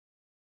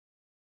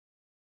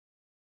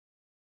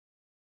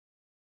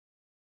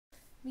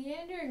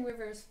Meandering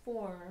rivers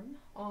form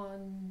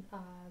on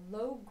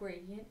low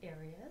gradient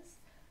areas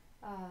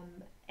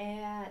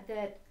and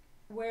that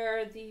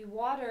where the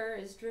water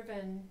is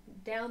driven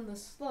down the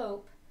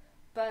slope,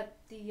 but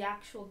the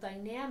actual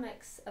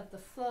dynamics of the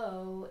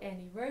flow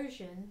and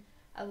erosion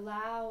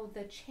allow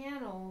the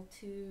channel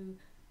to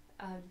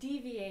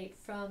deviate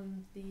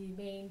from the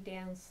main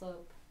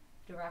downslope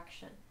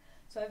direction.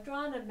 So I've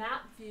drawn a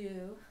map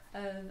view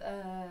of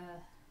a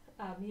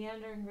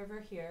meandering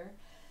river here,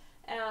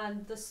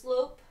 and the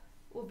slope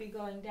will be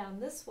going down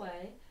this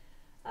way,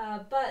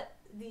 but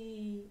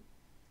the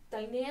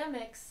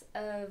dynamics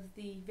of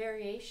the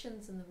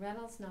variations in the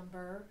Reynolds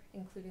number,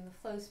 including the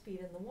flow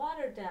speed and the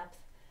water depth,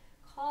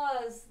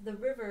 cause the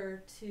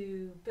river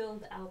to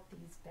build out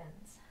these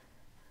bends.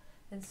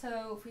 And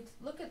so if we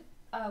look at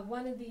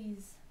one of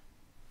these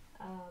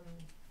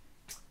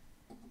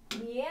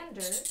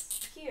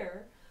meanders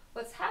here,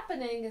 what's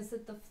happening is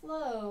that the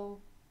flow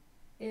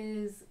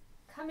is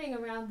coming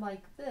around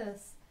like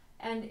this,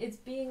 and it's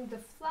being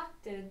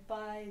deflected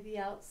by the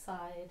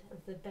outside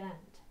of the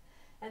bend.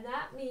 And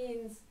that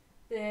means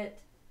that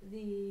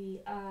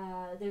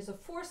there's a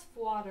force of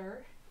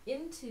water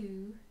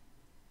into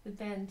the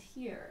bend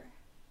here,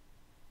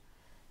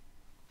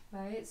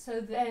 right? So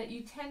that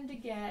you tend to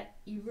get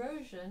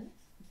erosion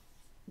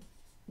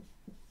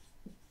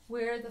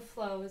where the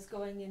flow is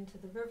going into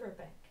the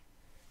riverbank.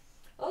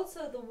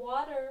 Also, the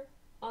water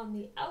on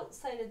the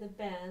outside of the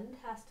bend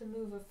has to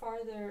move a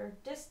farther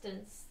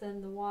distance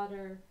than the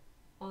water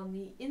on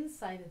the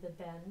inside of the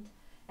bend,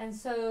 and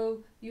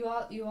so you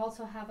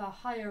also have a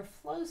higher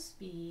flow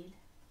speed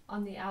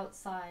on the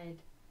outside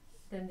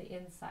than the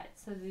inside.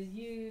 So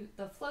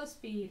the flow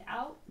speed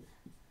outside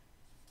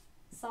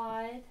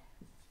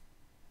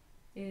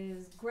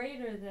is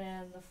greater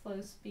than the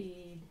flow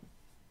speed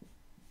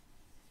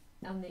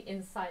on the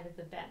inside of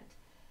the bend,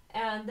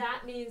 and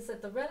that means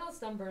that the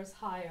Reynolds number is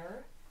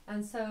higher,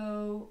 and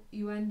so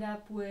you end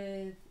up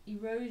with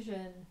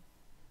erosion,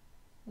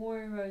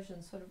 more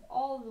erosion, sort of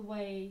all the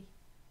way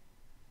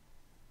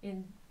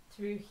in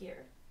through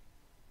here.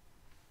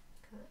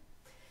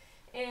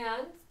 Okay.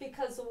 And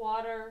because the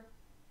water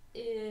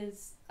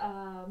is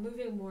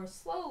moving more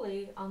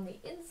slowly on the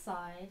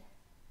inside,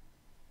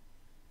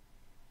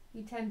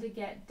 you tend to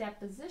get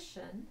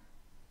deposition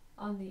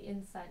on the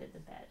inside of the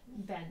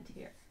bend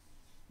here.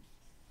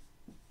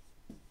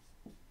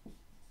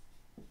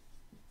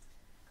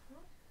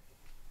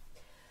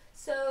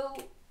 So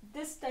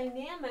this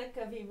dynamic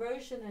of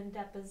erosion and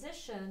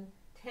deposition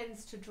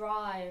tends to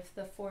drive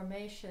the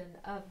formation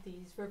of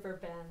these river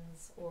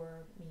bends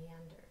or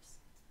meanders.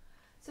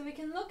 So we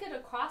can look at a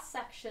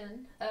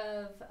cross-section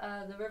of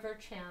the river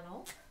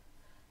channel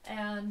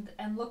and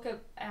look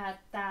at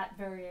that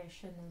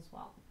variation as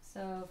well.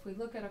 So if we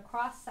look at a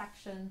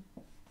cross-section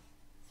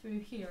through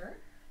here,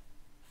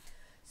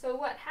 so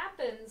what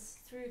happens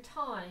through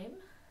time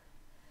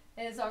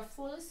is our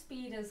flow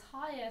speed is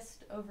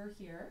highest over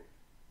here,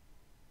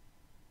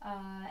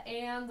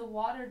 and the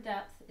water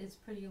depth is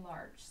pretty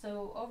large.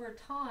 So over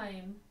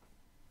time,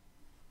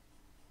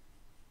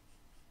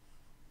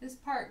 this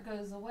part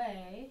goes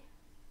away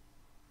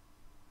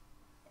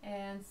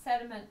and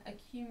sediment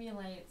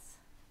accumulates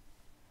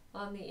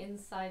on the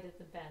inside of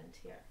the bend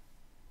here.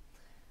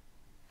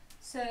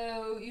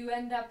 So you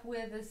end up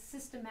with a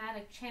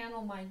systematic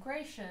channel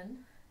migration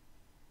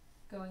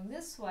going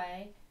this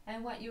way,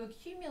 and what you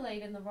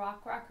accumulate in the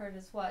rock record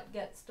is what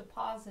gets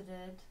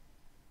deposited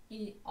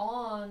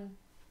on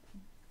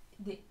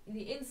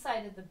the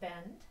inside of the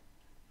bend,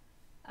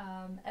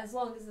 as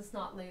long as it's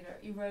not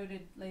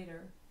eroded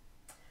later.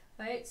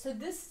 Right? So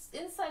this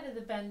inside of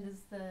the bend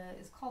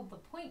is called the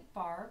point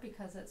bar,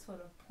 because it's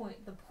sort of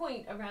the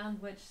point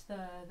around which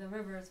the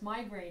river is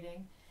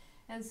migrating.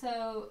 And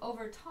so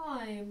over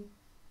time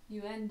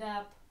you end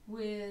up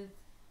with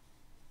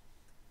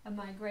a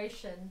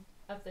migration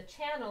of the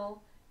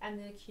channel and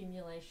the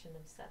accumulation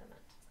of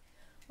sediment.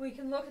 We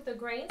can look at the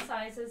grain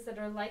sizes that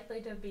are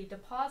likely to be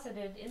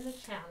deposited in the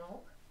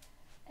channel,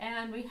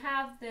 and we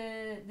have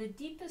the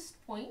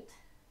deepest point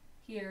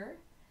here,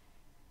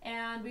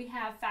 and we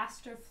have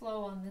faster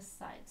flow on this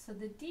side. So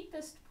the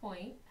deepest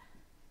point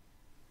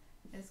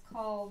is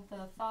called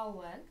the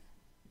thalweg,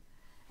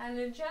 and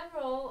in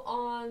general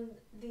on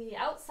the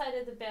outside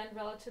of the bend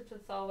relative to the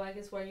thalweg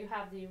is where you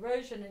have the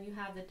erosion and you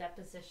have the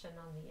deposition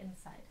on the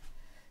inside.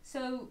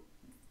 So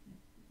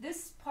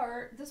this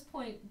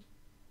point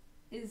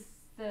is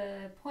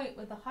the point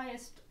with the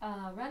highest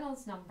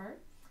Reynolds number,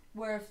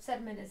 where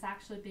sediment is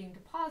actually being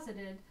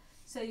deposited,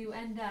 so you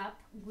end up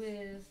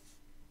with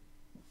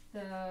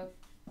the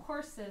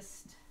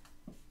coarsest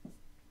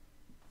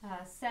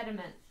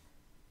sediment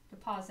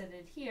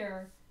deposited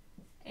here,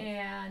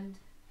 and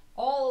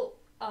all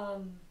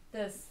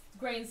the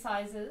grain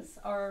sizes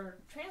are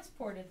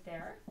transported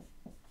there.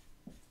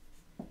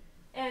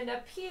 And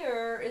up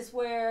here is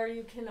where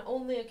you can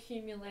only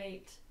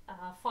accumulate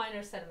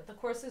finer sediment. The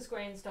coarsest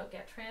grains don't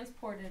get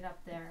transported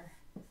up there,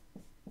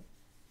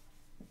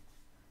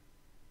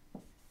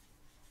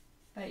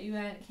 but you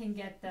can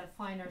get the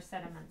finer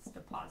sediments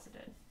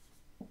deposited.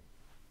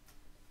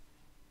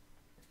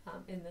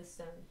 in this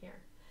zone here.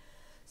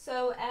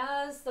 So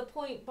as the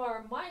point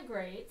bar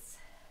migrates,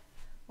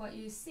 what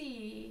you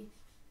see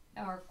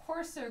are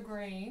coarser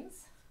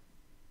grains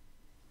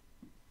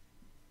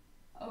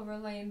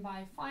overlain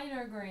by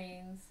finer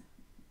grains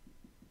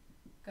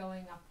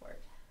going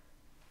upward.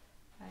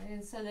 Right?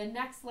 And so the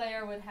next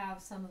layer would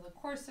have some of the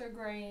coarser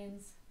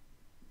grains,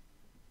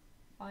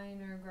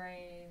 finer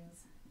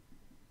grains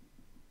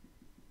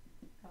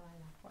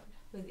going upward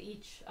with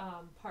each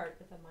part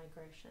of the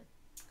migration.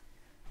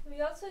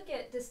 We also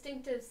get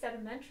distinctive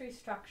sedimentary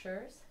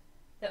structures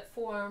that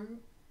form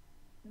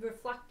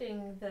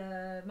reflecting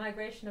the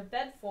migration of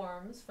bed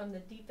forms from the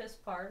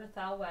deepest part, a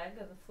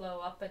thalweg, of the flow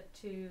up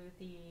to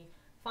the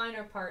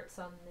finer parts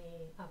on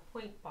the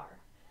point bar.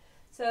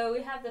 So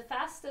we have the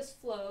fastest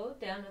flow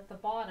down at the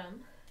bottom,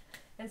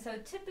 and so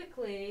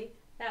typically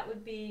that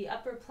would be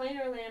upper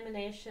planar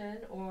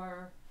lamination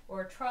or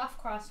trough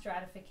cross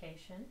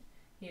stratification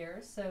here.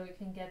 So we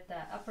can get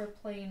the upper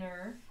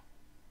planar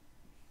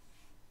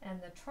and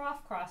the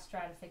trough cross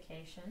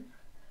stratification,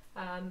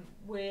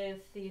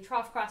 with the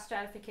trough cross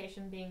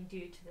stratification being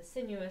due to the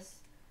sinuous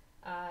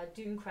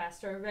dune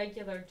crest or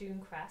irregular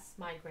dune crests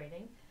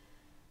migrating.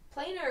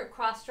 Planar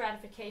cross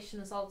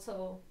stratification is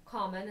also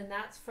common, and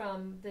that's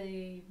from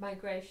the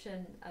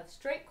migration of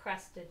straight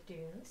crested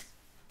dunes.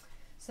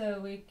 So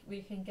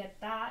we can get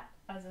that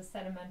as a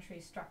sedimentary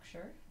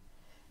structure.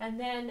 And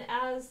then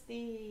as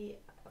the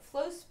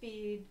flow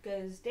speed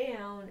goes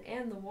down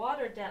and the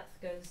water depth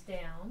goes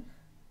down,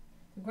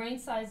 the grain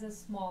size is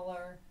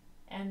smaller,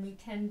 and we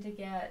tend to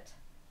get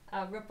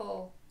a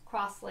ripple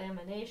cross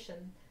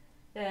lamination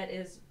that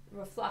is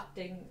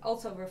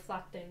also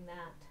reflecting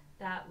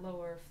that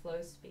lower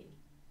flow speed.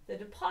 The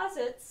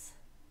deposits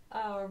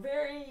are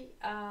very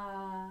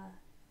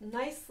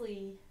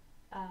nicely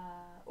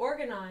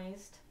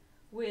organized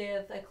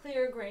with a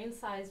clear grain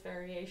size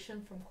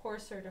variation from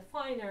coarser to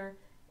finer,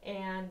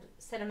 and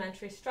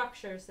sedimentary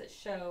structures that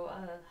show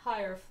a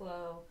higher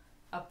flow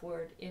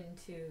upward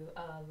into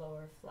a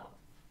lower flow.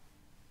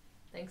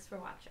 Thanks for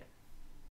watching.